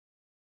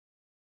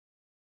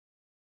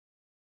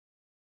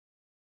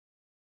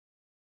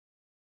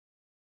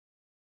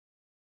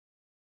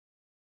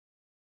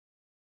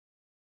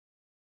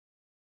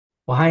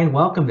Well, hi and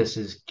welcome. This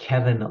is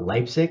Kevin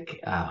Leipsic,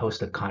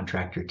 host of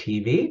Contractor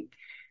TV.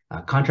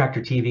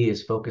 Contractor TV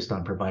is focused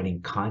on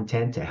providing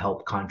content to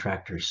help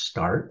contractors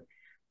start,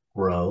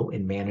 grow,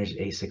 and manage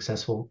a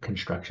successful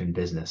construction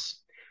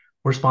business.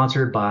 We're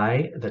sponsored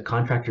by the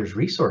Contractors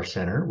Resource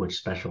Center, which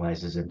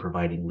specializes in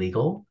providing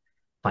legal,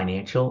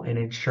 financial, and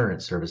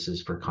insurance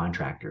services for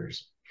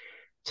contractors.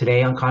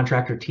 Today on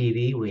Contractor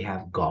TV, we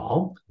have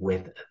Gall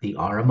with the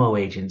RMO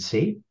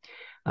agency.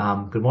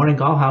 Good morning,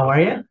 Gall. How are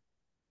you?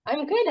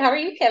 I'm good. How are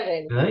you,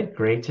 Kevin? Good.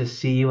 Great to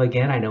see you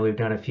again. I know we've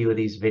done a few of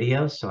these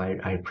videos, so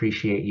I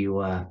appreciate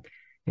you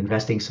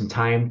investing some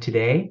time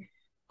today.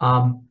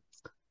 Um,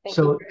 Thank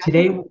you so for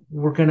having today me.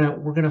 we're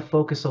gonna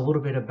focus a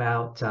little bit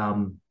about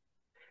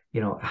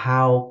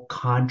how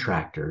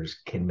contractors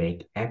can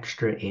make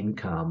extra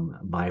income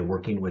by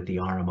working with the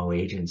RMO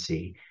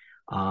agency.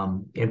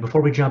 And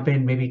before we jump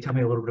in, maybe tell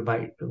me a little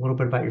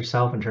bit about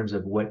yourself in terms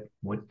of what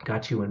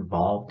got you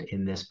involved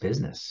in this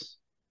business.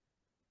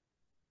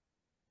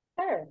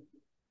 Sure.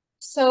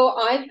 So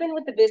I've been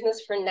with the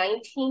business for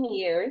 19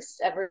 years,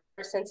 ever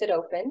since it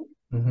opened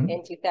Hmm.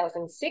 in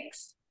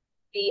 2006.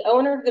 The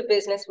owner of the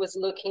business was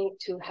looking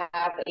to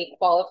have a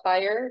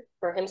qualifier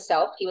for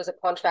himself. He was a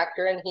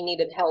contractor and he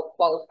needed help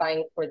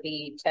qualifying for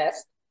the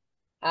test,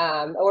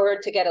 or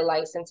to get a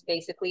license,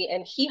 basically.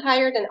 And he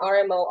hired an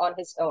RMO on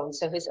his own,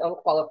 so his own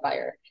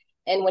qualifier.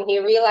 And when he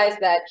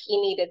realized that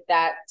he needed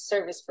that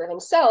service for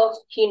himself,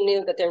 he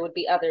knew that there would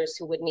be others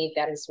who would need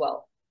that as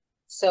well.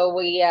 So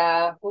we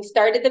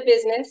started the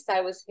business.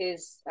 I was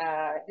his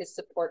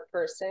support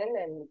person,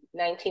 and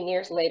 19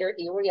 years later,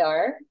 here we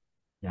are,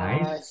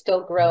 Nice.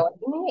 still growing,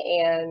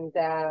 and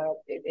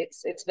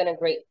it's been a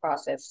great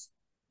process.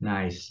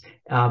 Nice.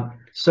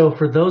 So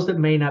for those that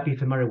may not be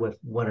familiar with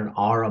what an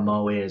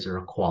RMO is or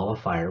a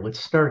qualifier, let's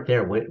start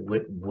there.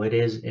 What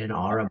is an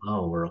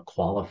RMO or a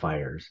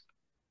qualifiers?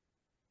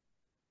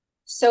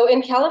 So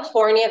in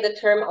California, the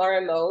term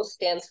RMO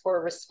stands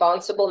for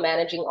Responsible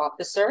Managing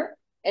Officer,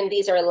 and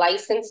these are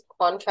licensed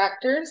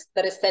contractors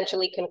that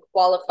essentially can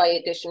qualify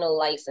additional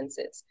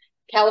licenses.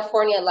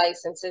 California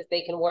licenses,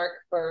 they can work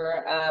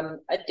for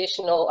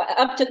additional,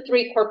 up to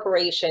 3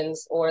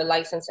 corporations or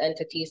licensed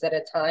entities at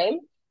a time.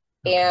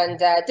 Okay. And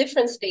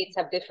different states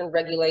have different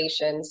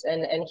regulations.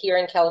 And here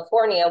in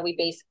California, we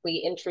basically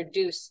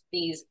introduce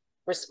these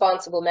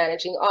responsible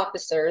managing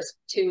officers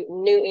to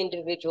new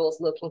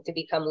individuals looking to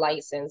become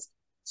licensed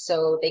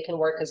so they can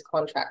work as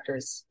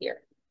contractors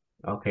here.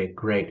 Okay,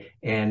 great.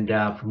 And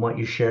from what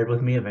you shared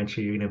with me,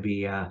 eventually you're going to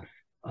be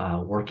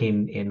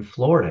working in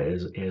Florida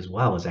as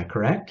well. Is that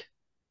correct?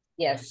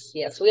 Yes,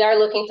 yes. We are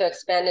looking to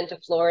expand into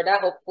Florida.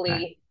 Right.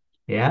 Hopefully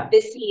Yeah,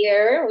 this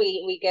year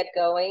we get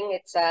going.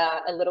 It's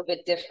a little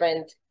bit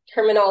different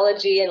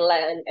terminology and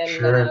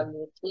sure.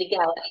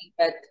 legality,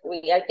 but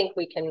I think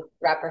we can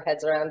wrap our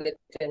heads around it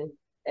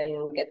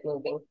and get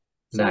moving.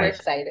 So we're Nice.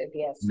 excited.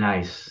 Yes.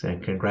 Nice.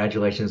 And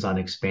congratulations on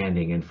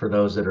expanding. And for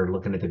those that are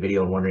looking at the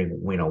video and wondering,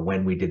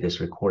 when we did this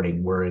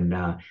recording, we're in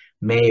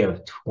May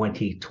of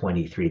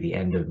 2023, the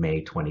end of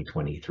May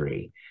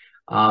 2023.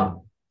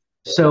 Um,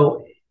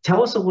 so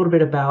tell us a little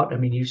bit about, I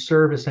mean, you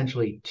serve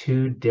essentially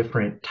two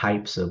different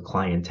types of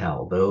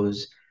clientele.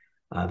 Those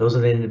are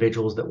the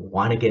individuals that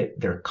want to get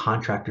their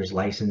contractor's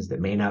license that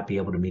may not be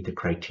able to meet the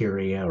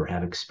criteria or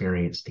have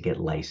experience to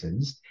get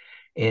licensed.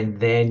 And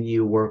then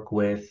you work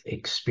with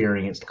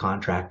experienced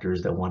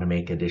contractors that want to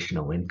make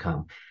additional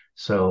income.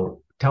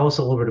 So tell us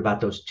a little bit about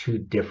those two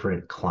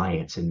different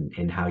clients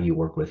and how you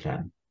work with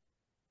them.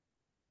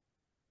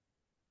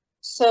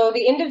 So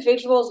the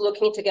individuals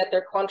looking to get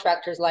their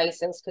contractor's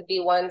license could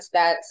be ones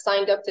that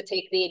signed up to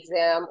take the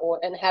exam or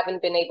and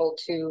haven't been able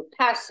to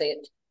pass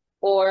it,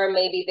 or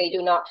maybe they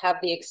do not have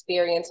the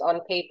experience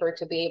on paper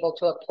to be able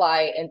to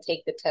apply and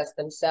take the test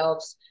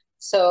themselves.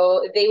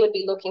 So they would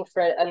be looking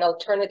for an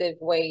alternative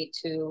way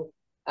to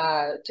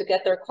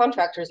get their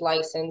contractor's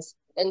license,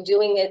 and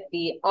doing it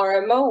the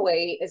RMO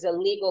way is a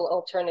legal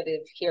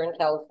alternative here in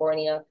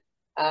California,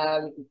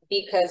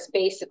 because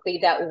basically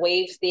that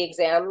waives the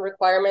exam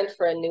requirement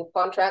for a new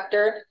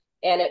contractor,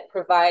 and it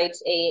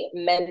provides a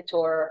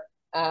mentor,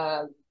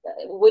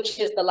 which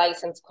is the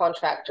licensed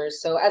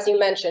contractors. So as you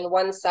mentioned,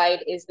 one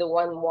side is the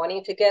one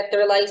wanting to get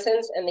their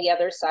license, and the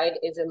other side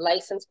is a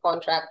licensed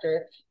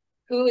contractor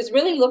who is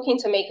really looking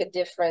to make a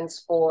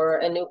difference for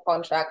a new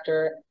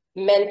contractor,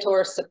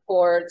 mentor,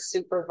 support,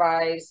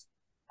 supervise.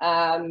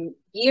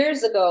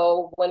 Years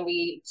ago, when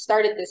we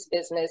started this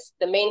business,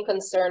 the main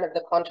concern of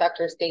the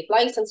Contractor State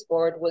License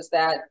Board was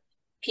that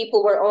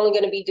people were only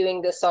going to be doing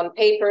this on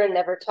paper and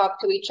never talk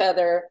to each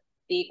other.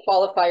 The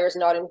qualifier is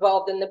not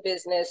involved in the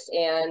business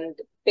and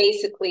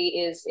basically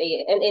is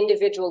an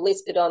individual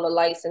listed on the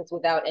license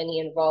without any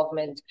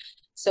involvement.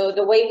 So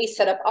the way we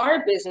set up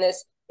our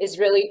business is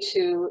really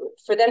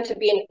for them to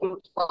be in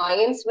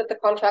compliance with the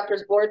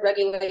Contractors Board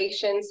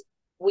regulations.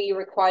 We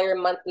require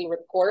monthly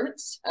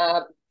reports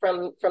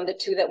from the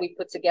two that we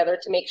put together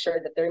to make sure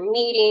that they're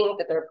meeting,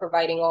 that they're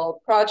providing all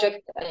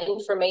project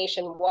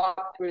information,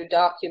 walkthrough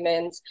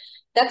documents.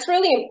 That's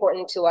really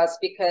important to us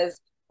because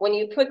when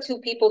you put two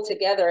people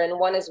together and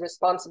one is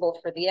responsible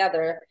for the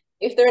other,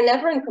 if they're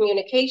never in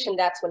communication,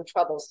 that's when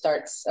trouble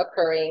starts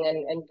occurring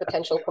and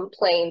potential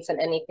complaints and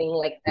anything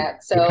like that.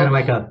 You're kind So of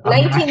like a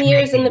 19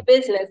 years in the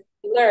matchmaking. business,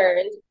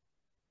 learned,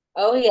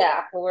 oh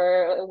yeah,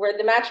 we're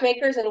the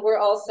matchmakers, and we're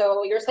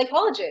also your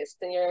psychologist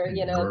and your,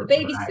 the Right.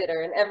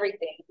 babysitter and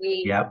everything.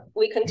 Yep.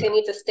 We Yep.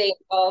 continue to stay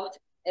involved,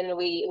 and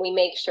we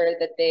make sure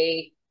that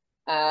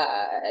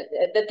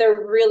that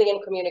they're really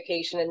in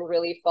communication and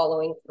really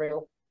following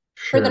through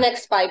for the Sure.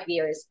 next 5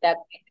 years.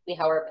 That's basically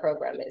how our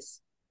program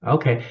is.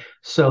 Okay.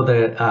 So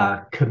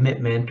the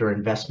commitment or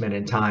investment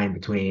in time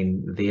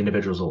between the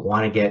individuals that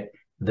want to get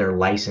their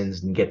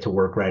license and get to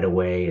work right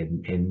away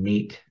and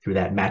meet through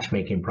that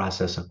matchmaking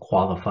process a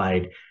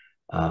qualified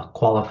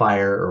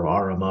qualifier or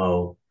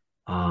RMO,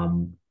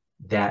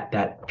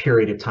 that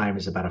period of time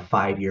is about a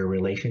 5-year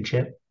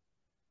relationship.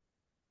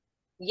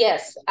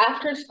 Yes,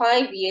 after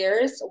 5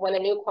 years, when a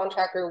new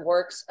contractor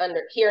works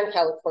under here in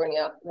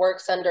California,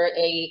 works under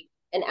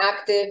an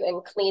active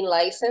and clean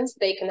license,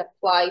 they can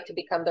apply to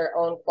become their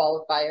own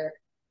qualifier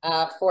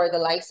for the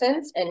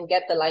license and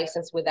get the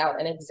license without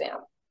an exam.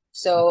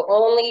 So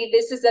only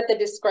this is at the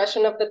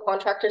discretion of the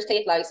Contractor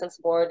State License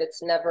Board.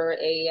 It's never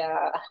a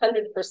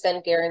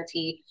 100%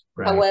 guarantee.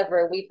 Right.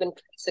 However, we've been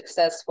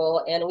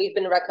successful, and we've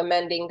been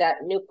recommending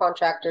that new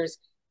contractors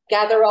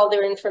gather all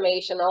their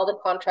information, all the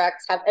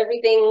contracts, have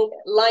everything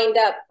lined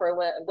up for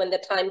when the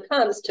time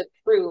comes to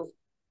prove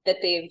that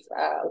they've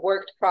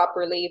worked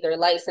properly, their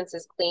license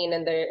is clean,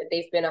 and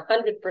they've been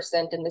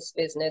 100% in this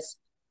business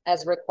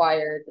as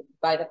required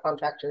by the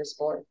Contractors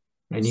Board.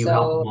 And you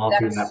help them So all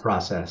through that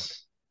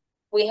process.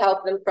 we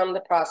help them from the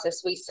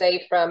process. We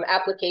say from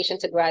application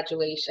to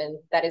graduation.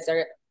 That is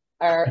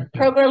our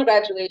program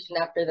graduation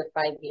after the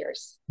 5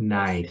 years.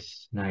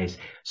 Nice, nice.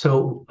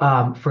 So,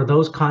 for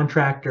those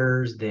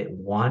contractors that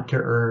want to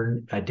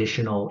earn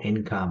additional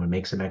income and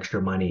make some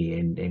extra money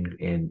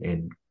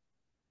and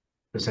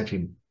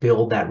essentially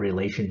build that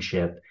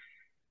relationship,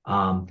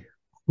 um,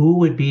 who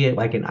would be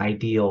like an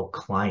ideal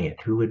client?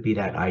 Who would be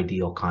that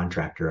ideal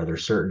contractor? Are there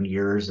certain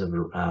years of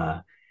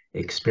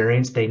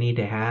experience they need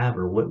to have,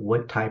 or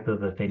what type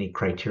of, if any,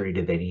 criteria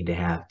do they need to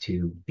have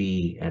to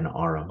be an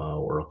RMO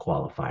or a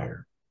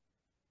qualifier?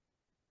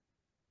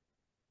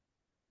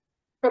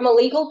 From a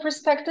legal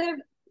perspective,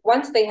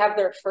 once they have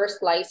their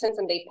first license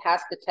and they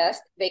pass the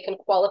test, they can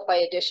qualify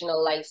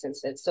additional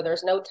licenses. So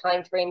there's no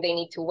time frame they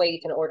need to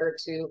wait in order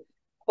to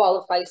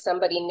qualify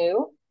somebody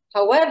new.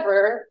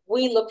 However,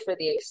 we look for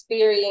the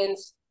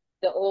experience,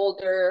 the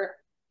older,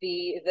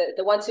 the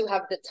ones who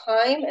have the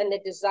time and the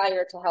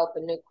desire to help a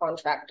new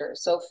contractor.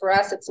 So for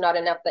us, it's not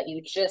enough that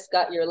you just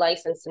got your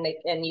license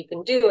and you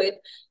can do it.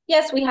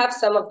 Yes, we have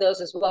some of those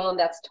as well, and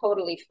that's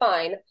totally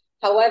fine.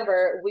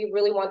 However, we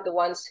really want the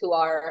ones who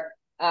are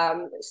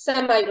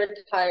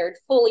semi-retired,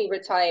 fully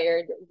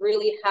retired,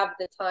 really have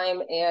the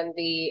time and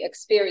the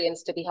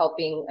experience to be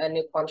helping a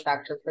new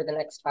contractor for the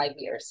next 5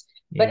 years.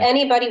 Yeah. But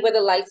anybody with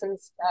a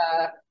license,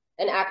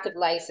 an active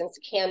license,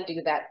 can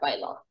do that by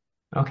law.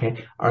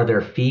 Okay. Are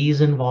there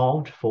fees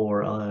involved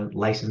for a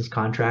licensed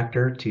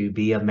contractor to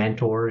be a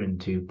mentor and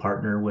to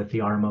partner with the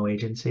RMO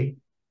agency?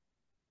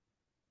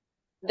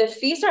 The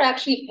fees are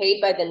actually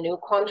paid by the new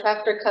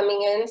contractor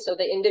coming in. So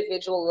the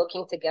individual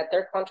looking to get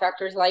their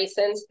contractor's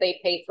license, they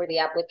pay for the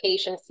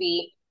application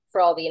fee,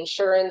 for all the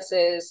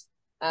insurances,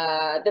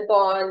 the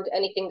bond,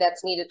 anything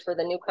that's needed for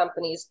the new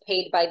company is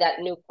paid by that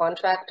new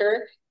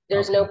contractor.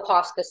 There's no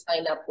cost to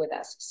sign up with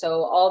us.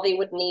 So all they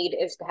would need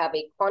is to have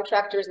a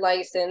contractor's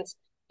license,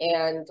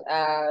 and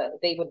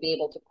they would be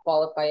able to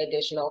qualify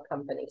additional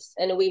companies.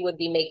 And we would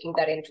be making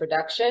that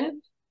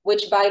introduction,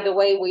 which, by the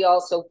way, we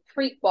also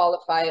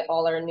pre-qualify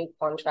all our new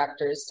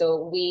contractors.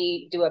 So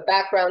we do a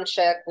background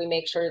check. We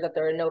make sure that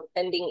there are no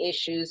pending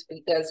issues,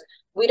 because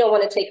we don't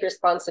want to take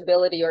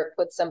responsibility or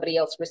put somebody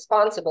else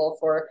responsible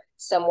for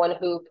someone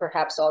who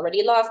perhaps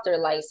already lost their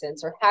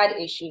license or had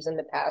issues in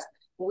the past.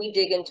 We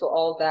dig into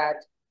all that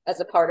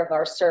as a part of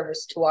our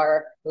service to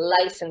our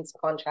licensed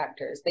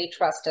contractors. They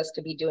trust us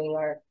to be doing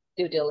our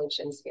due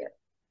diligence here.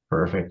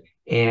 Perfect.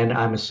 And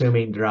I'm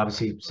assuming there's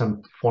obviously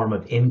some form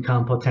of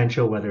income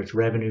potential, whether it's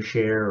revenue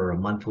share or a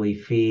monthly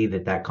fee,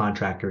 that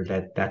contractor,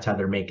 that's how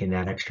they're making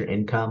that extra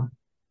income.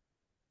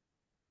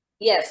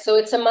 Yes, so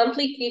it's a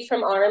monthly fee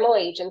from RMO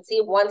agency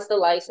once the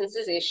license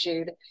is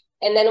issued.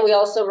 And then we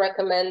also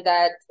recommend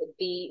that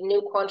the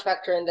new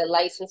contractor and the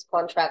licensed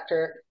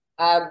contractor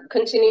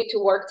continue to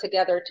work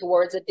together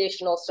towards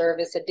additional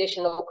service,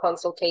 additional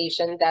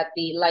consultation, that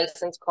the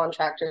licensed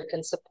contractor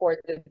can support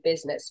the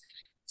business.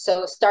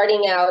 So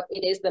starting out,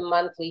 it is the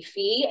monthly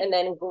fee, and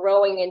then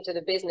growing into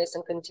the business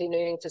and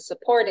continuing to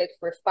support it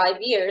for 5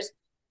 years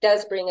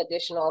does bring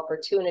additional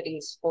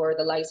opportunities for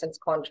the licensed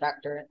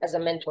contractor as a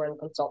mentor and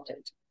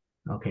consultant.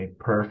 Okay,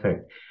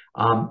 perfect.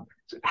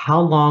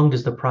 How long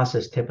does the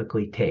process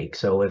typically take?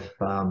 So if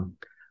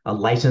a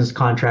licensed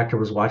contractor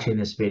was watching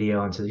this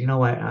video and says, you know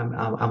what, I'm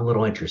a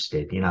little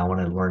interested, I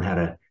want to learn how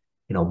to,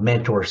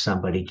 mentor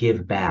somebody,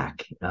 give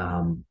back,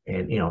 and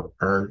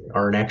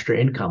earn extra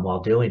income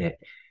while doing it.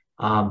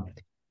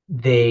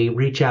 they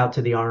reach out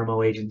to the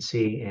RMO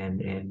agency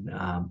and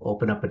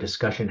open up a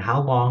discussion. How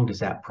long does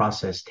that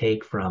process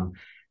take from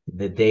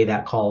the day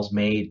that call's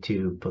made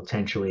to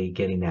potentially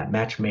getting that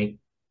match made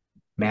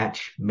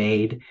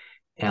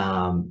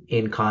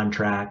in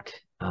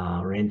contract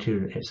or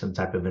into some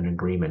type of an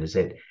agreement? Is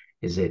it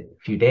a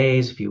few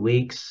days, a few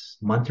weeks,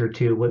 month or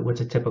two?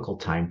 What's a typical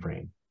time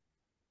frame?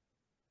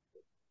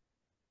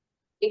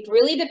 It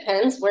really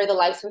depends where the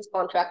licensed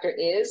contractor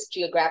is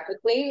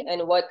geographically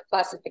and what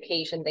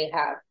classification they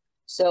have.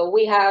 So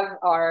we have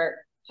our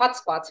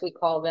hotspots, we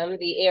call them,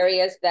 the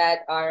areas that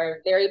are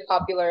very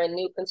popular in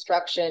new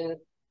construction.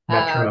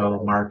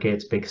 Metro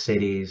markets, big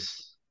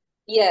cities.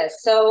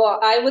 Yes, so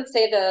I would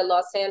say the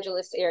Los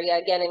Angeles area,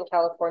 again in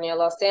California,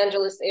 Los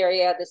Angeles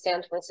area, the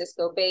San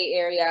Francisco Bay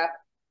Area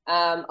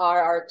are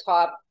our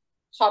top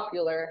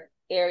popular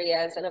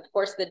areas. And of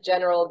course, the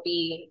general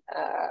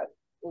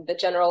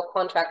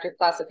contractor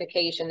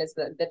classification is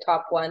the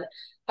top one.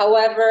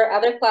 However,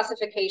 other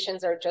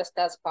classifications are just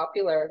as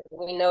popular.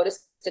 We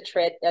noticed a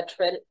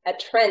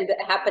trend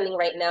happening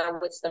right now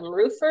with some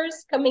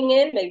roofers coming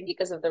in, maybe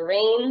because of the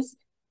rains.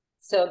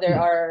 So there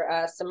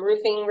are some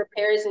roofing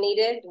repairs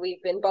needed.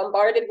 We've been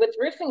bombarded with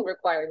roofing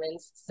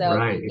requirements. So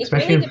right,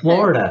 especially really in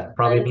Florida,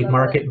 probably a big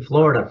market in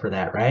Florida for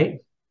that, right?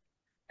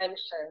 I'm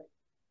sure.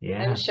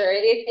 Yeah, I'm sure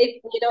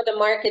it the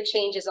market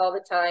changes all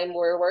the time.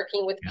 We're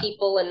working with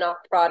people and not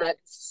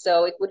products.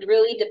 So it would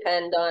really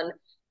depend on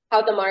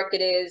how the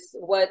market is,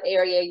 what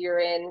area you're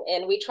in.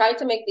 And we try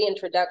to make the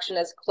introduction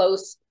as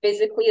close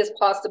physically as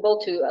possible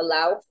to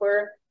allow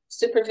for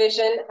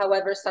supervision.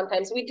 However,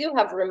 sometimes we do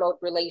have remote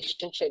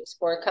relationships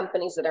for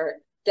companies that are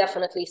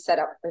definitely set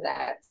up for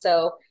that.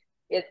 So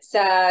it's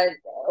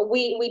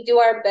we do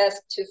our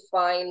best to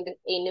find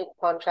a new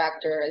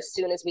contractor as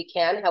soon as we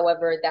can.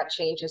 However, that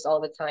changes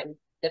all the time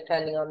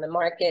depending on the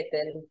market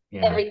and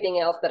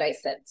everything else that I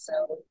said. So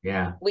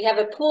we have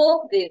a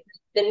pool. The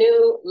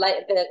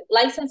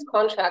licensed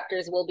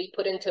contractors will be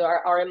put into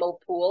our RMO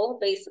pool.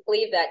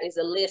 Basically, that is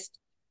a list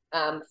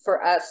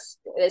for us.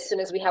 As soon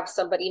as we have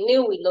somebody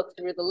new, we look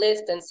through the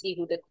list and see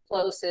who the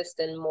closest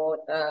and more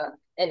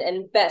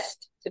and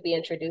best to be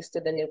introduced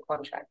to the new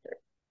contractor.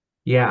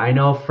 Yeah, I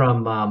know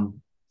from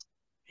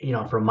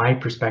from my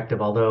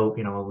perspective, although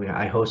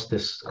I host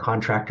this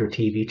Contractor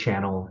TV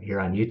channel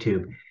here on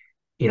YouTube.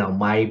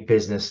 My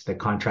business, the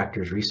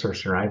Contractors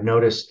Resource Center, I've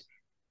noticed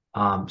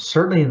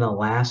certainly in the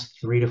last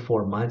 3 to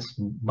 4 months,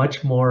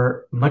 much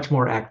more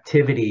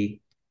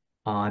activity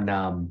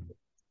on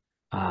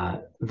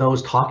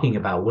those talking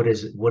about what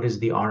is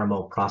the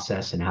RMO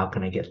process and how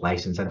can I get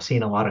licensed. I'm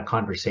seeing a lot of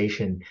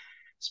conversation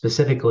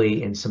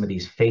specifically in some of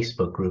these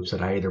Facebook groups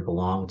that I either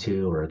belong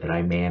to or that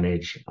I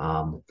manage.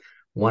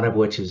 One of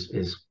which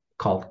is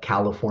called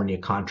California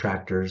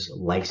Contractors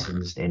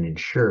Licensed and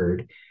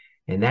Insured.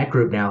 And that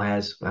group now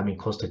has,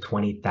 close to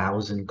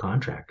 20,000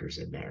 contractors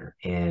in there.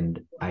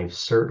 And I've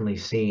certainly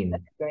seen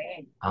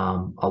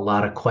a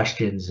lot of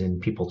questions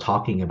and people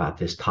talking about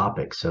this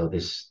topic. So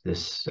this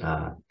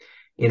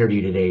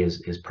interview today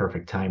is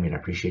perfect timing. I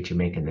appreciate you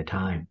making the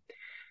time.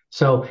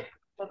 So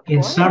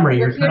in summary,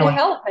 you're here to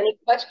help. Any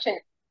question?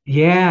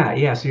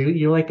 Yeah. So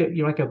you're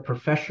like a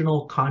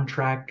professional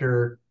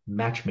contractor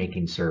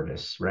matchmaking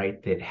service,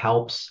 right? That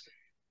helps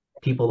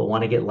people that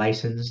want to get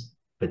licensed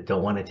but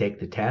don't want to take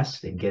the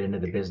test and get into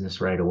the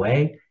business right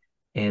away.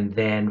 And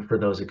then for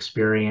those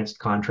experienced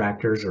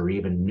contractors or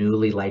even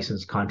newly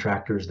licensed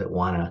contractors that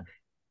want a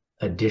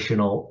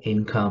additional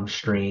income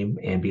stream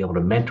and be able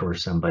to mentor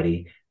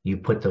somebody, you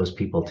put those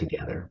people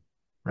together,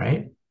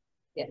 right?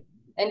 Yeah,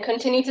 and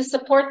continue to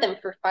support them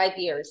for 5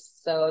 years.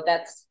 So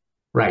that's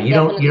right. You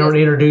don't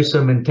introduce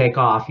them and take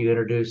off. You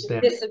introduce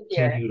them,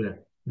 continue to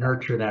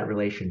nurture that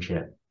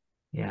relationship.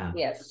 Yeah.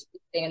 Yes,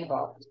 stay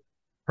involved.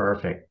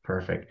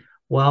 Perfect.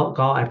 Well,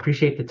 Gal, I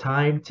appreciate the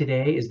time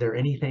today. Is there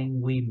anything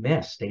we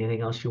missed?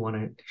 Anything else you want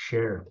to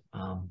share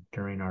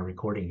during our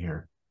recording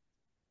here?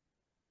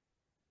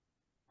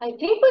 I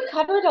think we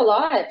covered a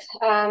lot.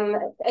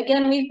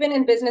 Again, we've been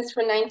in business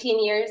for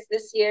 19 years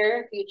this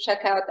year. If you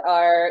check out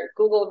our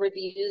Google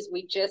reviews,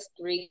 we just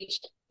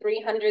reached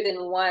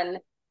 301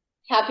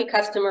 happy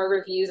customer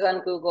reviews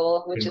on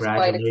Google, which is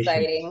quite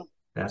exciting.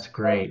 That's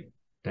great.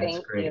 That's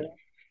great. You.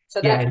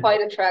 So that's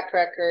quite a track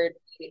record.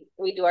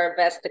 We do our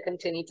best to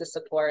continue to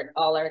support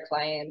all our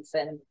clients,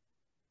 and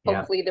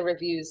hopefully the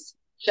reviews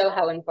show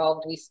how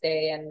involved we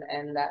stay and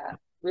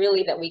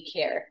really that we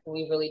care.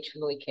 We really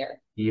truly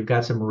care. You've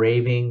got some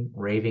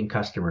raving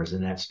customers,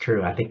 and that's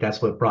true. I think that's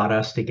what brought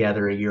us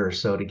together a year or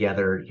so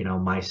together.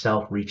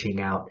 Myself reaching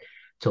out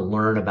to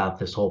learn about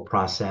this whole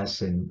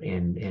process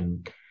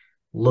and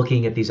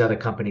looking at these other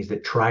companies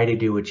that try to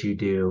do what you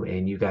do,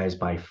 and you guys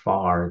by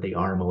far, the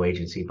RMO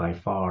agency by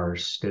far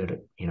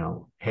stood,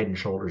 head and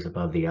shoulders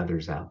above the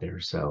others out there.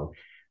 So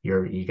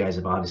you guys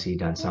have obviously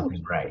done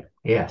something right.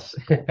 Yes.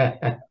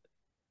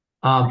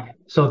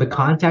 So the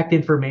contact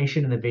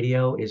information in the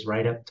video is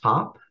right up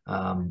top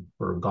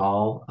for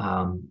Gal,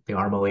 the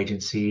RMO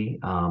agency,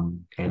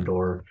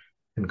 and/or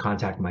can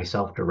contact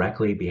myself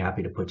directly. Be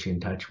happy to put you in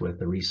touch with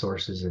the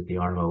resources at the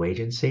RMO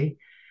agency.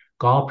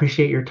 Gal,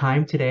 appreciate your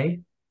time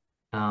today.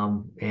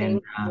 And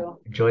Thank you.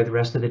 enjoy the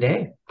rest of the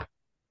day.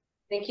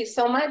 Thank you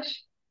so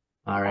much.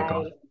 All right,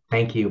 Gal. Bye.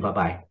 Thank you.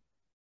 Bye-bye.